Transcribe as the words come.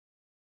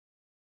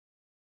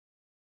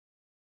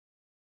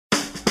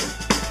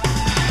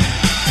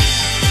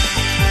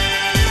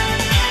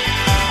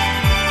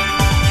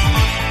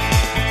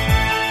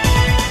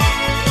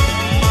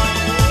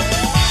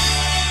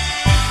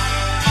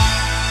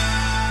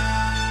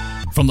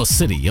From the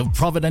city of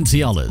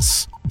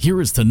Providenciales,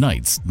 here is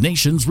tonight's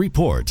Nations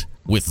Report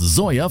with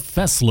Zoya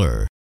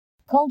Fessler.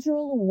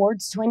 Cultural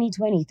Awards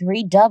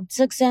 2023 dubbed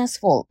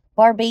successful.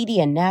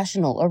 Barbadian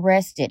national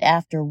arrested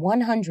after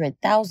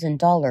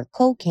 $100,000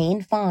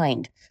 cocaine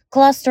find.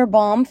 Cluster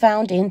bomb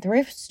found in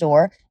thrift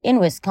store in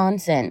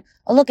Wisconsin.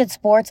 A look at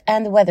sports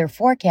and the weather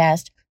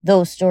forecast,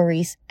 those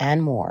stories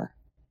and more.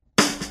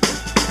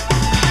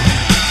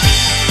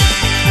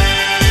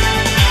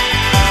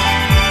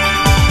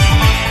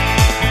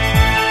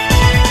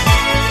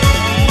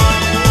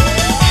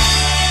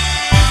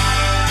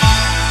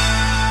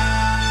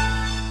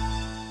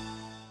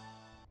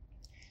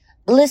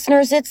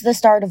 Listeners, it's the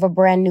start of a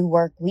brand new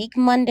work week,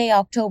 Monday,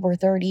 October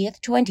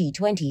 30th,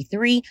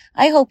 2023.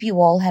 I hope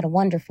you all had a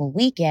wonderful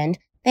weekend.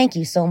 Thank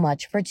you so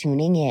much for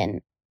tuning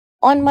in.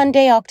 On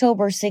Monday,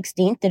 October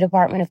 16th, the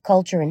Department of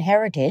Culture and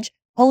Heritage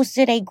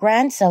hosted a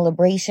grand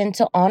celebration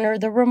to honor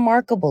the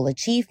remarkable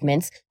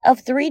achievements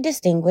of three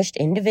distinguished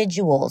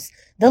individuals,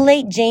 the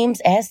late James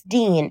S.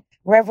 Dean,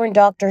 Reverend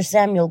Dr.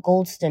 Samuel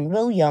Goldston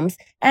Williams,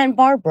 and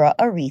Barbara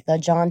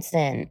Aretha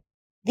Johnson.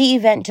 The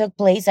event took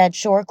place at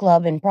Shore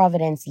Club in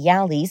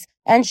Providenciales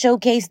and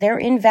showcased their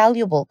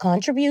invaluable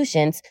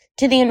contributions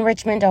to the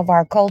enrichment of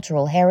our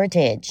cultural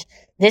heritage.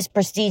 This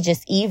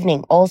prestigious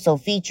evening also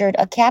featured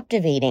a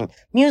captivating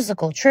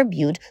musical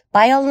tribute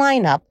by a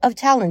lineup of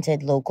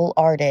talented local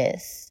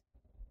artists.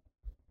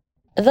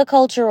 The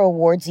Culture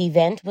Awards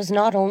event was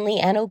not only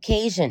an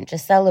occasion to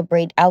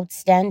celebrate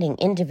outstanding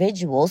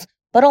individuals,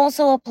 but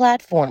also a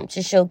platform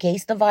to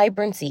showcase the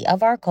vibrancy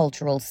of our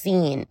cultural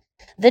scene.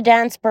 The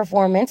dance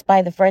performance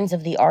by the Friends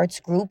of the Arts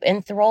group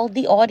enthralled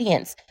the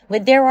audience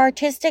with their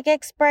artistic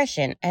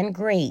expression and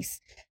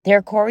grace.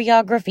 Their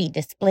choreography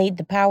displayed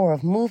the power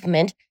of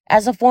movement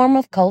as a form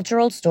of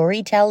cultural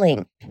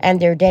storytelling, and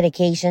their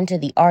dedication to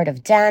the art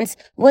of dance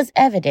was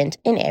evident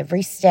in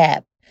every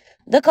step.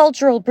 The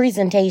cultural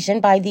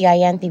presentation by the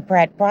Ianthe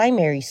Pratt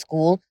Primary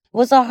School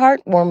was a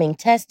heartwarming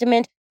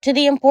testament to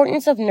the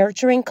importance of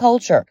nurturing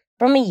culture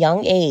from a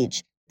young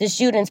age. The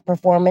students'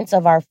 performance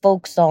of our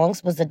folk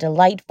songs was a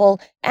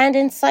delightful and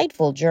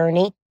insightful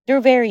journey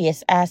through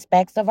various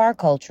aspects of our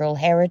cultural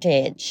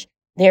heritage.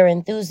 Their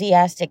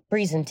enthusiastic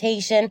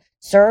presentation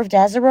served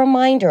as a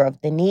reminder of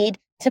the need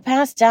to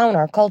pass down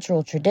our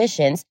cultural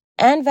traditions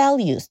and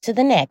values to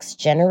the next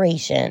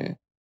generation.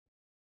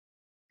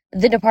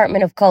 The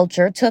Department of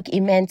Culture took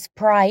immense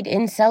pride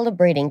in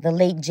celebrating the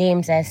late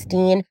James S.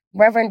 Dean,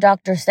 Reverend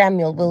Dr.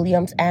 Samuel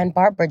Williams, and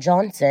Barbara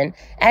Johnson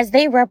as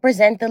they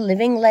represent the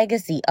living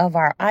legacy of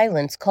our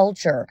island's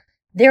culture.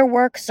 Their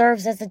work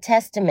serves as a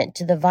testament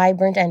to the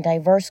vibrant and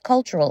diverse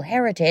cultural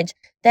heritage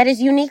that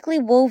is uniquely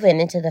woven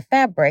into the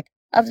fabric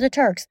of the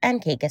Turks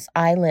and Caicos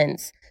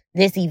Islands.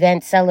 This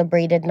event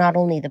celebrated not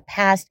only the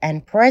past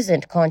and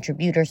present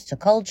contributors to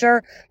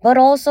culture, but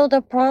also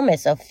the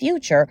promise of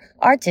future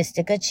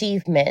artistic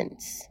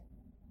achievements.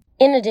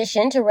 In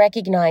addition to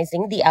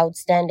recognizing the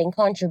outstanding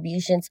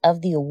contributions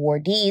of the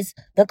awardees,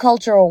 the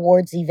Culture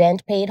Awards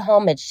event paid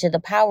homage to the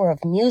power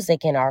of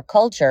music in our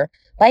culture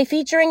by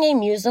featuring a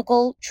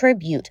musical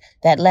tribute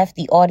that left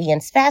the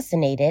audience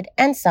fascinated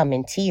and some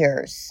in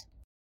tears.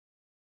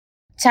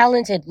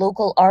 Talented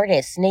local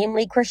artists,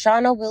 namely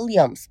Krishana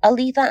Williams,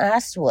 Aletha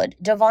Astwood,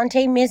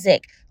 Devontae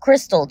Mizik,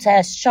 Crystal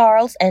Tess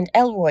Charles, and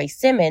Elroy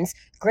Simmons,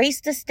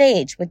 graced the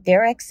stage with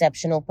their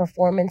exceptional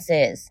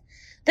performances.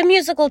 The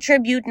musical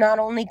tribute not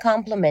only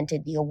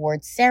complemented the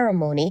awards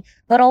ceremony,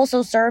 but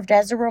also served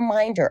as a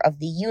reminder of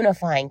the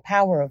unifying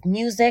power of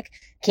music,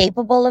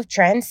 capable of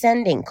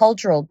transcending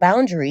cultural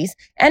boundaries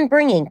and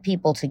bringing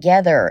people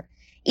together.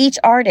 Each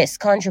artist's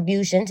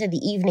contribution to the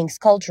evening's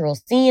cultural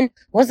scene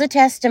was a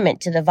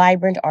testament to the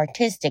vibrant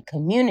artistic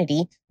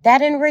community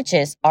that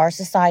enriches our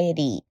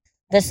society.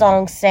 The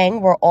songs sang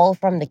were all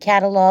from the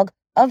catalog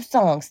of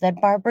songs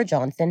that Barbara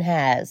Johnson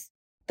has.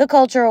 The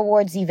Culture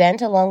Awards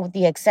event, along with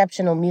the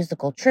exceptional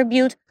musical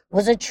tribute,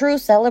 was a true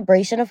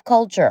celebration of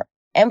culture,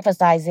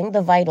 emphasizing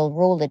the vital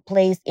role it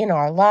plays in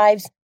our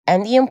lives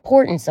and the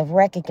importance of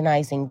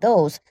recognizing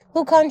those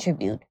who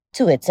contribute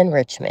to its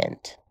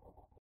enrichment.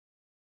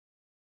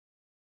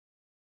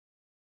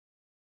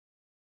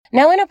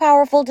 Now, in a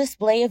powerful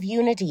display of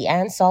unity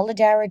and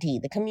solidarity,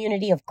 the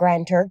community of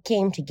Grand Turk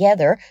came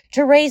together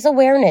to raise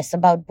awareness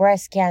about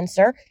breast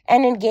cancer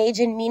and engage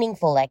in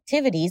meaningful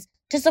activities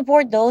to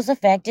support those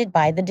affected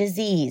by the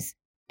disease.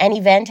 An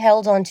event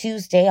held on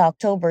Tuesday,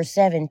 October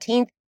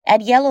 17th at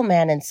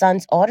Yellowman &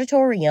 Sons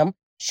Auditorium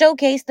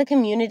showcased the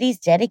community's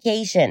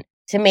dedication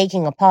to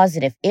making a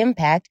positive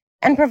impact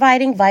and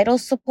providing vital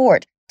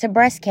support to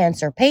breast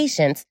cancer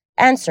patients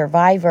and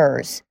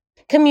survivors.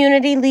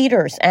 Community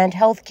leaders and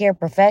healthcare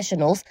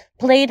professionals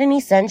played an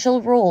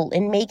essential role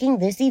in making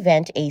this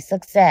event a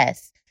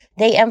success.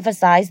 They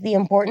emphasized the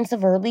importance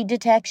of early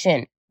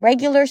detection,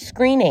 regular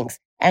screenings,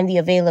 and the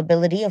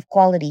availability of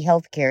quality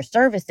healthcare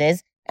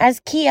services as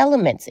key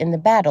elements in the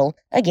battle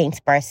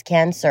against breast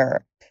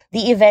cancer.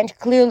 The event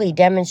clearly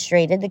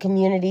demonstrated the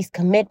community's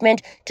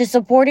commitment to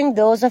supporting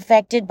those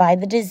affected by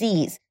the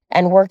disease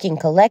and working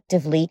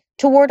collectively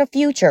toward a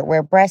future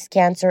where breast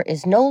cancer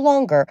is no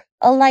longer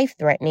a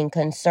life-threatening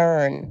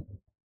concern.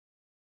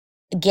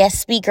 Guest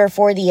speaker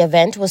for the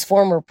event was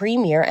former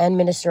Premier and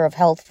Minister of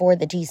Health for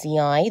the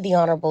TCI, the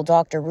Honorable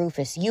Dr.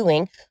 Rufus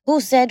Ewing, who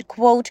said,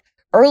 quote,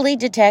 "Early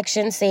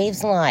detection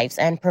saves lives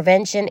and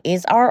prevention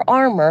is our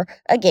armor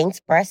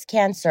against breast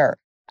cancer.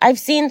 I've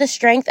seen the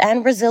strength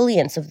and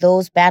resilience of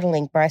those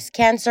battling breast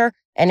cancer,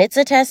 and it's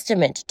a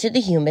testament to the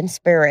human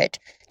spirit.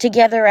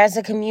 Together as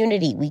a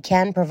community, we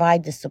can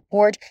provide the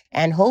support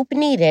and hope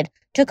needed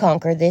to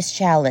conquer this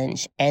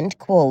challenge," end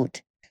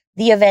quote.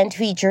 The event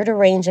featured a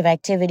range of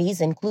activities,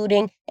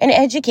 including an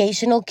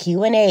educational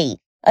Q&A.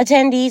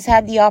 Attendees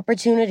had the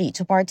opportunity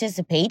to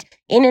participate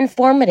in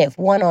informative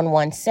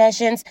one-on-one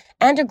sessions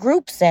and a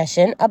group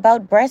session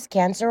about breast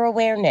cancer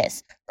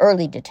awareness,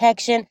 early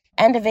detection,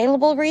 and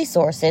available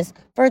resources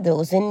for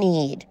those in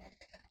need.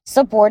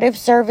 Supportive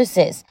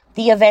services.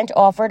 The event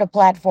offered a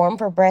platform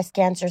for breast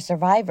cancer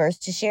survivors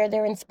to share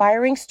their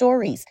inspiring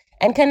stories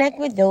and connect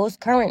with those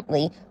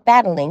currently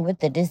battling with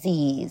the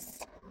disease.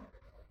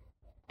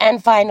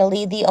 And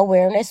finally, the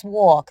Awareness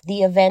Walk.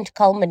 The event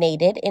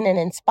culminated in an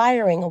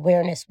inspiring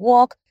awareness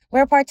walk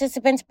where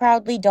participants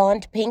proudly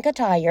donned pink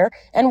attire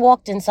and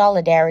walked in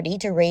solidarity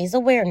to raise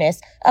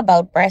awareness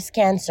about breast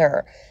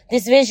cancer.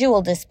 This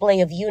visual display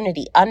of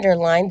unity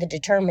underlined the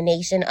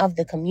determination of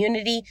the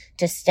community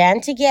to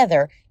stand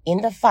together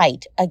in the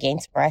fight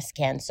against breast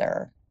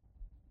cancer.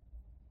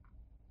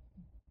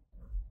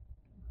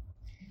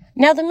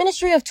 Now, the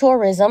Ministry of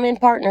Tourism, in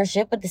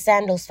partnership with the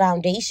Sandals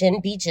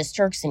Foundation, Beaches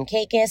Turks and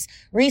Caicos,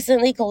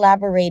 recently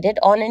collaborated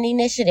on an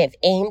initiative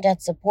aimed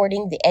at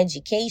supporting the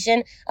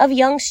education of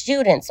young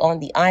students on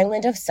the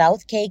island of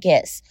South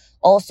Caicos.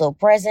 Also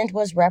present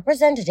was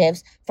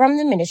representatives from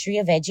the Ministry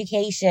of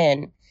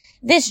Education.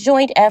 This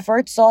joint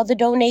effort saw the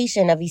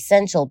donation of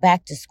essential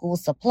back-to-school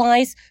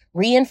supplies,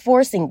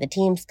 reinforcing the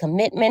team's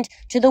commitment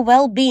to the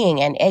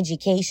well-being and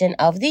education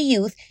of the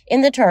youth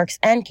in the Turks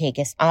and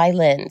Caicos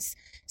Islands.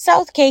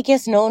 South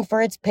Caicos, known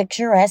for its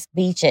picturesque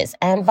beaches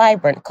and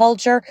vibrant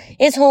culture,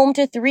 is home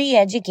to 3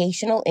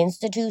 educational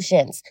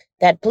institutions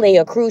that play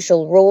a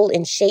crucial role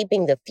in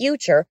shaping the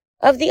future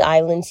of the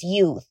island's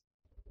youth.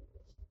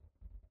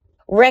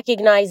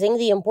 Recognizing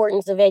the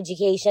importance of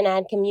education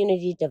and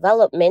community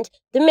development,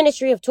 the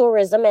Ministry of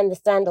Tourism and the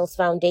Sandals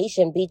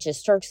Foundation,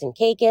 Beaches Turks and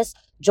Caicos,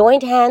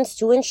 joined hands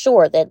to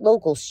ensure that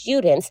local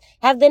students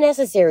have the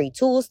necessary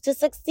tools to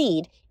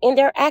succeed in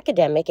their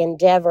academic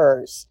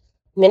endeavors.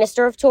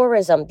 Minister of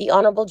Tourism, the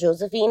Honorable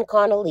Josephine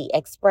Connolly,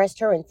 expressed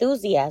her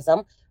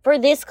enthusiasm for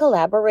this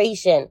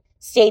collaboration,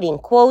 stating,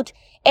 quote,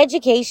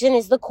 "Education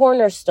is the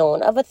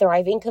cornerstone of a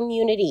thriving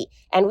community,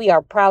 and we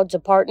are proud to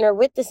partner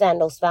with the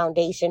Sandals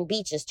Foundation,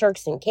 Beaches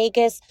Turks and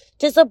Caicos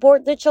to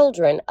support the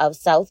children of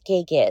South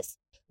Caicos.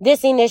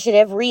 This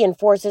initiative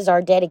reinforces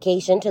our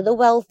dedication to the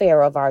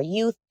welfare of our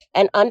youth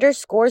and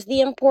underscores the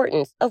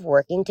importance of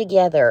working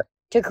together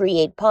to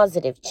create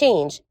positive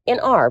change in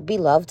our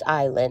beloved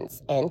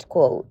islands," end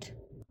quote.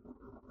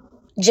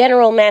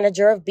 General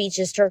Manager of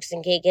Beaches Turks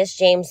and Caicos,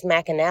 James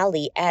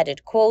McAnally,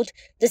 added, quote,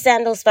 "The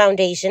Sandals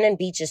Foundation and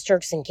Beaches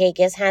Turks and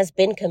Caicos has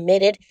been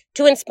committed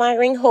to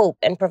inspiring hope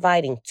and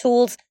providing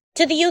tools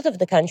to the youth of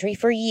the country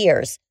for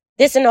years.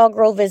 This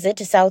inaugural visit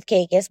to South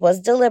Caicos was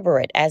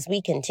deliberate as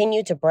we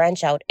continue to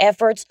branch out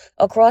efforts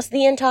across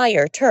the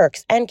entire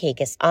Turks and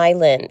Caicos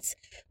Islands.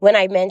 When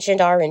I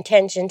mentioned our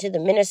intention to the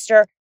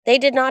minister, they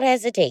did not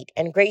hesitate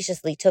and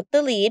graciously took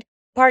the lead,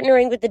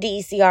 partnering with the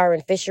DECR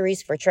and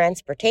Fisheries for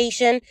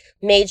Transportation,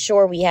 made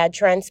sure we had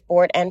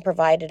transport and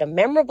provided a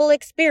memorable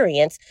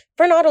experience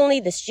for not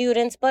only the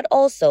students but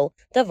also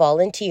the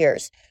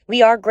volunteers.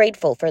 We are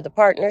grateful for the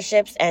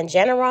partnerships and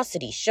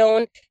generosity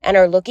shown and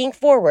are looking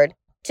forward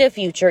to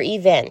future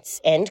events,"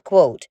 end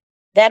quote.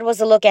 That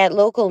was a look at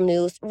local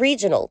news.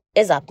 Regional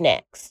is up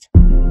next.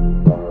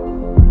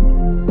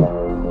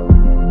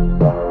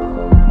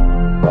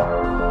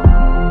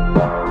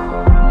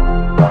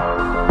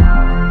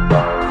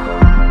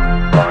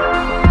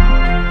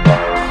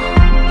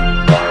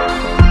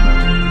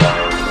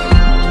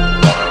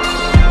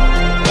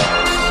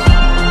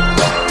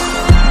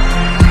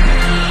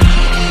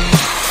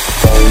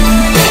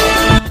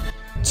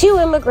 Two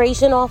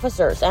immigration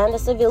officers and a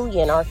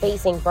civilian are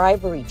facing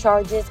bribery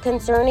charges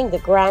concerning the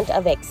grant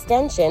of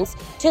extensions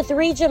to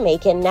 3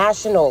 Jamaican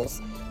nationals.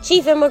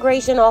 Chief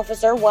Immigration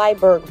Officer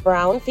Wyberg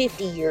Brown,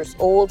 50 years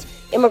old,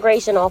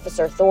 Immigration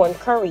Officer Thorn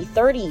Curry,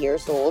 30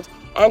 years old,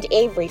 and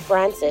Avery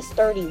Francis,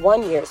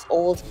 31 years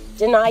old,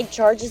 denied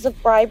charges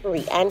of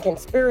bribery and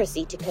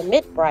conspiracy to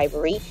commit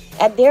bribery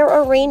at their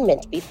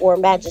arraignment before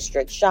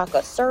Magistrate Shaka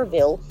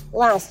Serville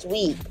last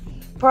week.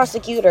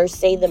 Prosecutors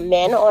say the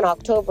men on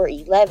October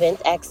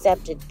 11th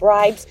accepted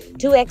bribes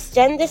to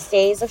extend the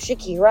stays of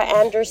Shakira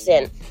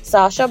Anderson,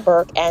 Sasha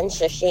Burke, and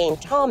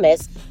Shashane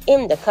Thomas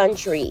in the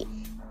country.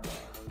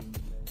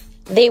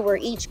 They were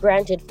each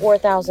granted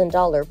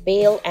 $4,000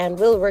 bail and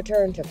will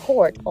return to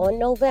court on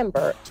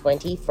November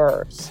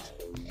 21st.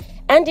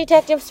 And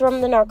detectives from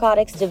the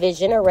Narcotics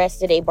Division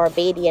arrested a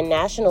Barbadian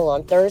national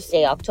on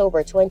Thursday,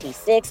 October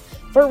 26,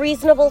 for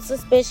reasonable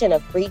suspicion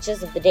of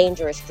breaches of the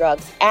Dangerous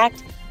Drugs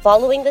Act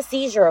following the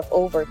seizure of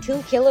over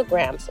 2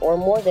 kilograms or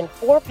more than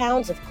 4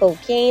 pounds of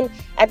cocaine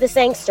at the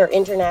Sangster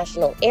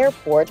International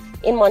Airport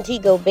in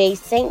Montego Bay,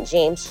 St.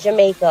 James,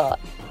 Jamaica.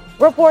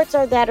 Reports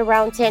are that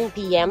around 10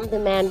 p.m., the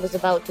man was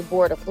about to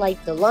board a flight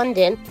to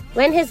London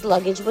when his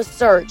luggage was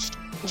searched.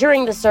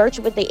 During the search,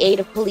 with the aid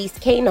of police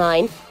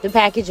canine, the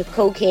package of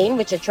cocaine,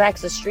 which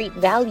attracts a street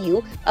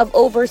value of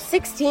over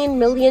 16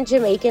 million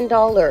Jamaican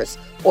dollars,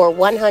 or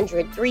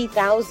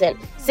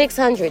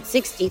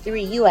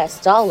 103,663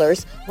 US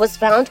dollars, was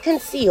found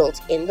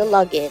concealed in the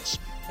luggage.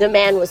 The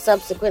man was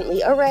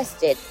subsequently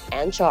arrested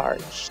and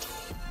charged.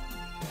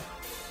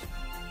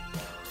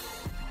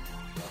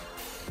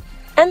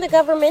 And the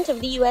government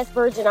of the U.S.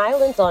 Virgin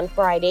Islands on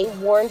Friday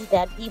warned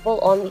that people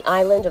on the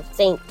island of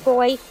St.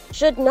 Croix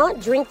should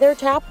not drink their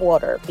tap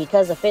water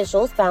because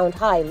officials found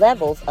high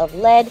levels of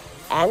lead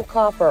and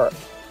copper.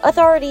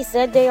 Authorities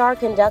said they are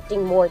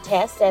conducting more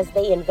tests as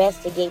they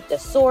investigate the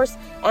source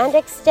and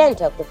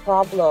extent of the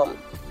problem.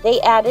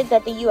 They added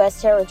that the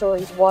U.S.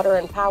 territory's Water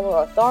and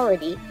Power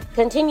Authority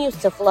continues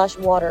to flush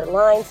water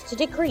lines to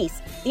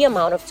decrease the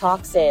amount of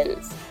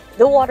toxins.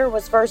 The water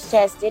was first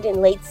tested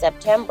in late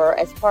September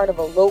as part of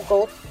a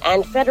local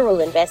and federal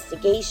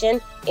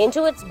investigation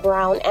into its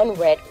brown and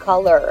red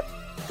color.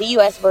 The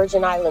U.S.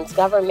 Virgin Islands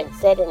government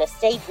said in a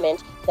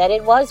statement that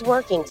it was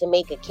working to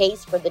make a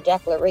case for the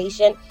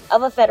declaration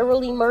of a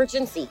federal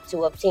emergency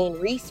to obtain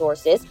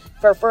resources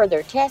for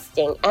further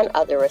testing and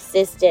other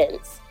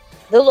assistance.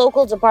 The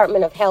local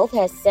Department of Health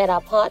has set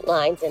up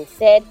hotlines and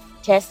said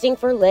testing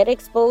for lead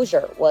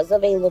exposure was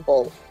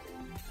available.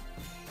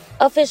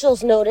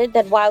 Officials noted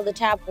that while the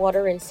tap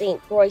water in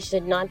St. Croix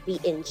should not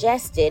be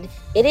ingested,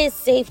 it is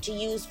safe to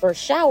use for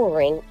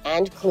showering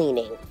and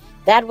cleaning.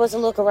 That was a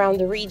look around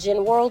the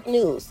region. World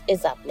News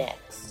is up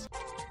next.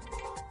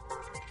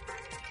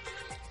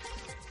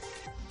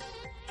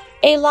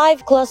 A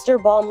live cluster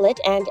bomblet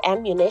and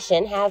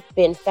ammunition have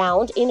been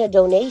found in a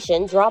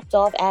donation dropped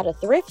off at a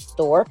thrift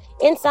store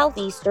in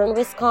southeastern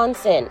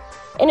Wisconsin.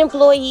 An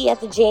employee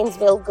at the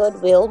Janesville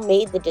Goodwill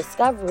made the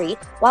discovery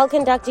while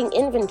conducting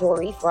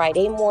inventory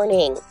Friday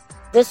morning.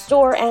 The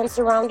store and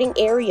surrounding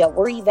area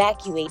were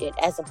evacuated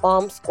as a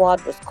bomb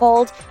squad was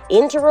called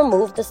in to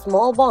remove the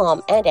small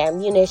bomb and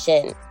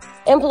ammunition.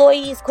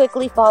 Employees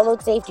quickly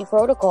followed safety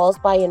protocols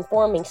by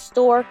informing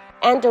store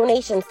and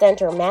donation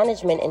center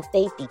management and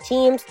safety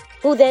teams,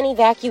 who then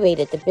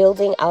evacuated the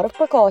building out of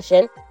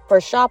precaution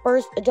for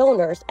shoppers,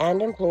 donors,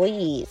 and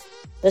employees.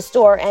 The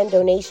store and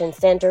donation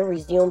center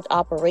resumed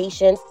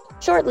operations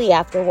shortly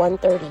after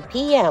 1:30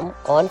 p.m.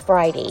 on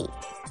Friday.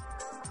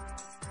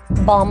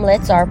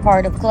 Bomblets are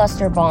part of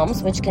cluster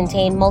bombs, which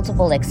contain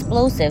multiple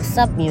explosive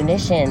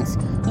submunitions.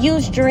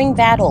 Used during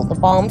battle, the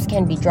bombs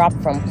can be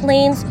dropped from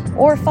planes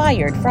or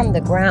fired from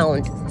the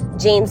ground.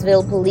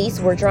 Janesville police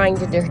were trying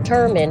to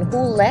determine who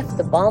left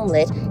the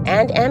bomblet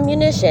and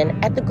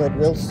ammunition at the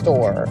Goodwill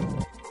store.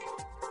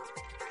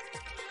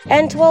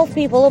 And 12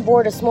 people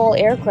aboard a small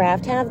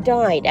aircraft have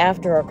died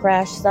after a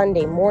crash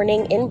Sunday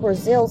morning in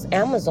Brazil's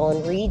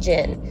Amazon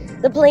region.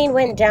 The plane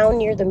went down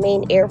near the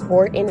main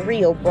airport in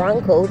Rio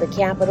Branco, the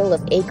capital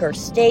of Acre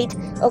State,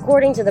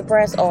 according to the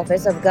press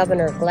office of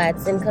Governor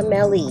Gladson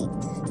Camelli.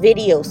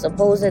 Video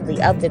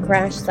supposedly of the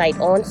crash site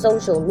on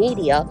social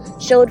media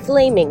showed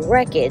flaming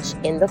wreckage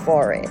in the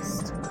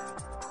forest.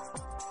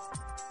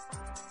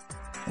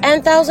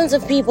 And thousands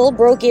of people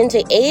broke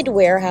into aid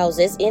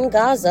warehouses in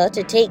Gaza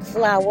to take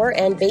flour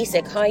and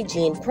basic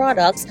hygiene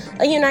products,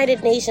 a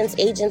United Nations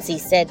agency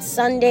said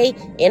Sunday,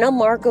 in a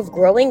mark of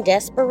growing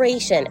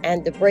desperation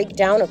and the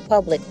breakdown of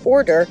public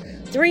order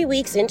 3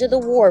 weeks into the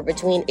war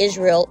between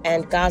Israel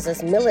and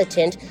Gaza's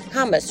militant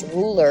Hamas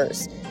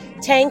rulers.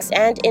 Tanks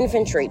and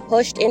infantry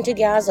pushed into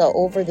Gaza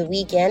over the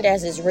weekend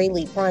as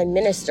Israeli Prime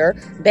Minister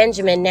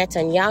Benjamin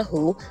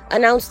Netanyahu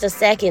announced a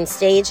second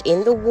stage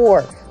in the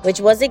war,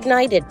 which was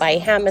ignited by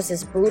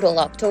Hamas's brutal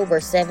October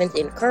 7th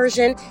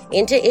incursion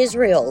into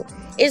Israel.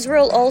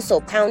 Israel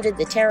also pounded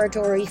the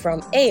territory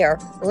from air,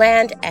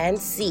 land, and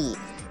sea.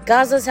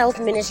 Gaza's health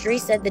ministry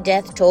said the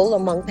death toll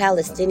among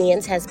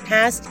Palestinians has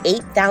passed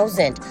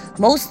 8,000,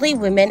 mostly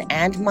women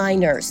and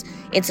minors.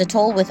 It's a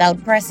toll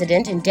without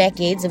precedent in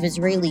decades of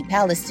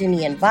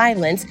Israeli-Palestinian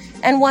violence,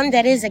 and one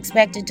that is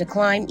expected to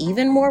climb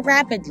even more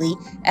rapidly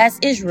as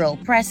Israel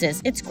presses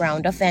its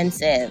ground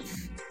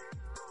offensive.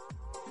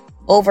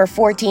 Over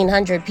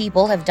 1,400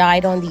 people have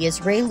died on the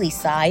Israeli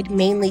side,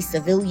 mainly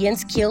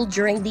civilians killed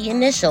during the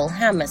initial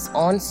Hamas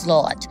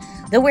onslaught.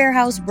 The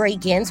warehouse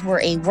break-ins were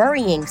a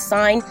worrying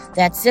sign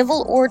that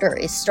civil order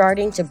is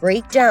starting to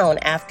break down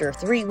after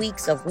 3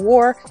 weeks of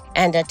war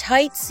and a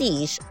tight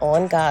siege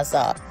on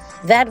Gaza.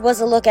 That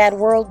was a look at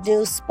World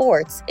News.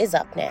 Sports is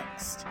up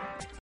next.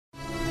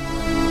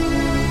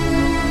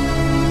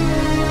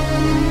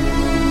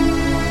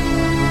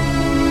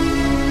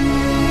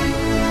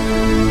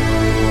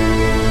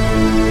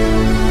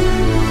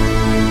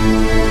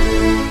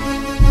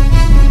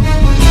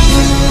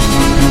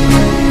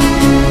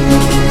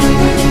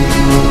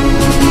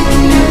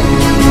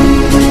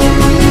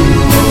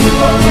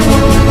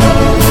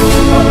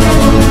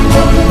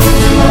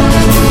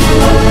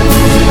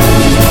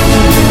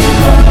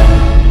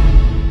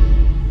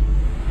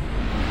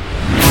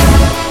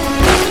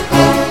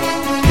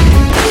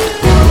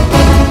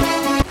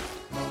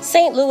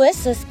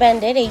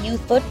 suspended a youth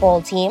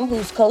football team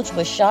whose coach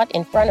was shot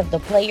in front of the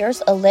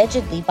players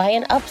allegedly by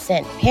an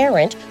upset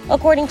parent,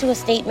 according to a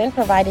statement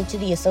provided to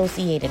the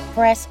Associated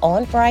Press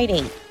on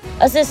Friday.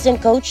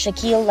 Assistant coach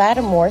Shaquille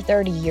Lattimore,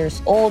 30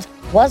 years old,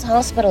 was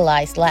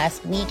hospitalized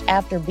last week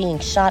after being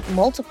shot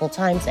multiple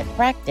times at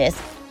practice,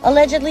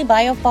 allegedly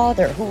by a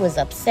father who was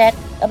upset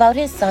about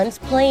his son's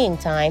playing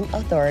time,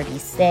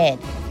 authorities said.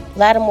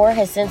 Lattimore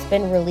has since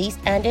been released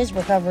and is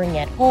recovering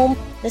at home,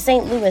 the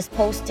St. Louis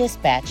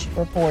Post-Dispatch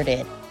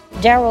reported.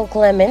 Darrell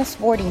Clemens,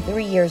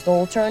 43 years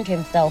old, turned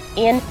himself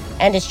in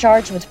and is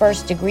charged with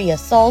first-degree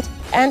assault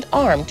and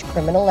armed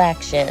criminal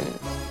action.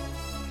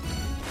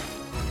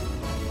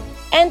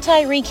 And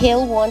Tyreek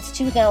Hill wants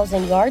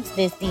 2,000 yards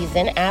this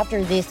season.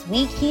 After this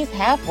week, he's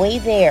halfway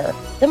there.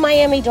 The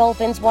Miami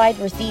Dolphins wide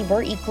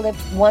receiver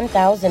eclipsed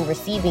 1,000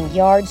 receiving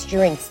yards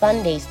during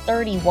Sunday's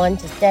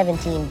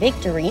 31-17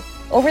 victory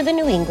over the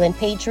New England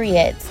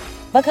Patriots,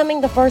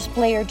 becoming the first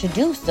player to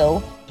do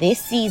so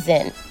this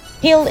season.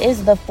 Hill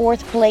is the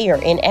fourth player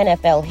in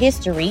NFL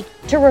history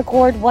to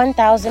record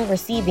 1,000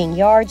 receiving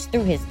yards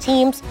through his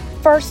team's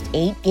first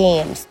 8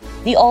 games.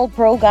 The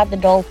All-Pro got the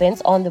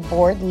Dolphins on the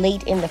board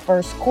late in the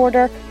first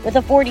quarter with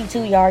a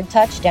 42-yard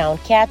touchdown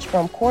catch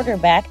from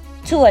quarterback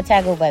Tua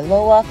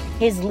Tagovailoa,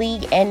 his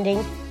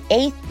league-ending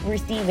 8th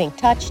receiving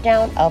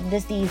touchdown of the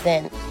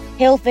season.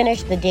 Hill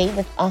finished the day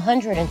with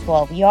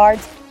 112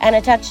 yards and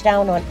a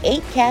touchdown on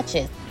 8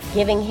 catches,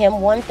 giving him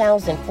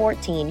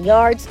 1,014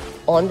 yards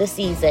on the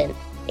season.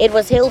 It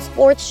was Hill's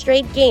 4th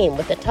straight game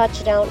with a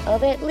touchdown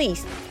of at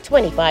least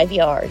 25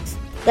 yards.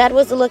 That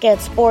was a look at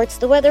sports.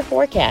 The weather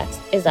forecast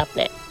is up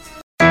next.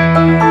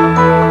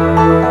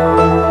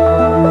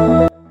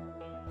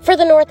 For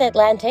the North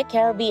Atlantic,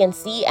 Caribbean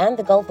Sea, and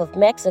the Gulf of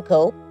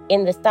Mexico,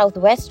 in the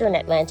southwestern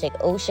Atlantic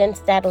Ocean,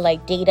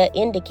 satellite data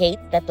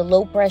indicates that the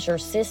low-pressure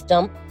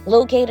system,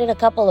 located a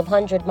couple of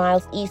hundred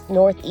miles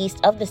east-northeast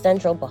of the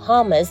central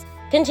Bahamas,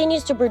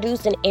 continues to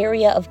produce an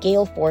area of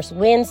gale-force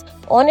winds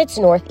on its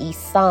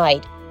northeast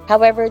side.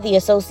 However, the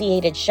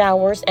associated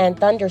showers and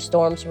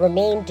thunderstorms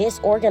remain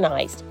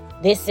disorganized.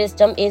 This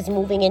system is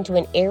moving into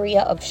an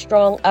area of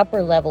strong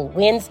upper-level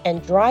winds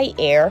and dry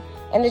air,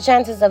 and the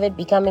chances of it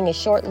becoming a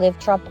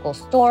short-lived tropical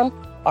storm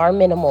are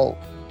minimal.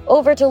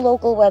 Over to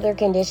local weather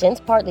conditions: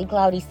 partly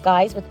cloudy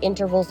skies with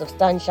intervals of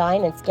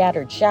sunshine and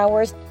scattered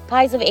showers,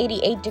 highs of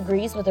 88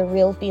 degrees with a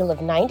real feel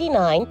of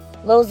 99,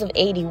 lows of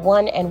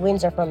 81, and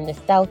winds are from the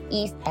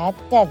southeast at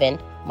 7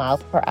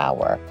 miles per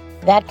hour.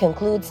 That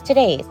concludes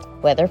today's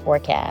weather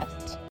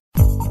forecast.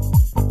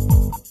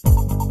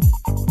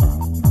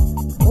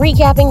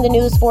 Recapping the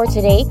news for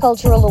today: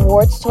 Cultural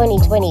Awards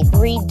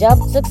 2023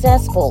 dubbed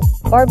successful.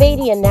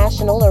 Barbadian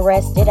national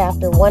arrested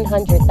after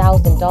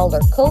 $100,000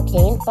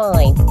 cocaine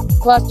fine.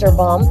 Cluster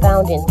bomb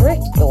found in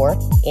thrift store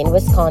in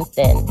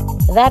Wisconsin.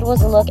 That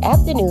was a look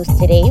at the news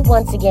today.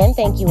 Once again,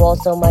 thank you all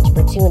so much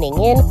for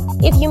tuning in.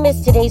 If you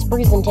missed today's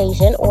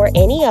presentation or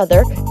any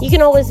other, you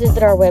can always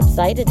visit our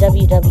website at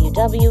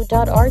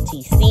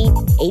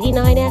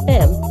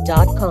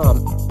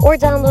www.rtc89fm.com or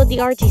download the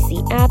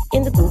RTC app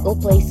in the Google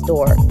Play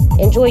Store.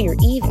 Enjoy your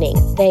evening.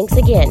 Thanks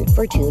again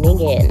for tuning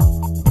in.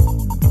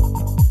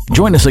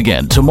 Join us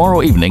again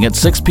tomorrow evening at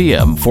 6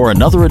 p.m. for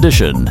another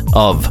edition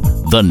of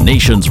The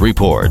Nation's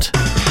Report.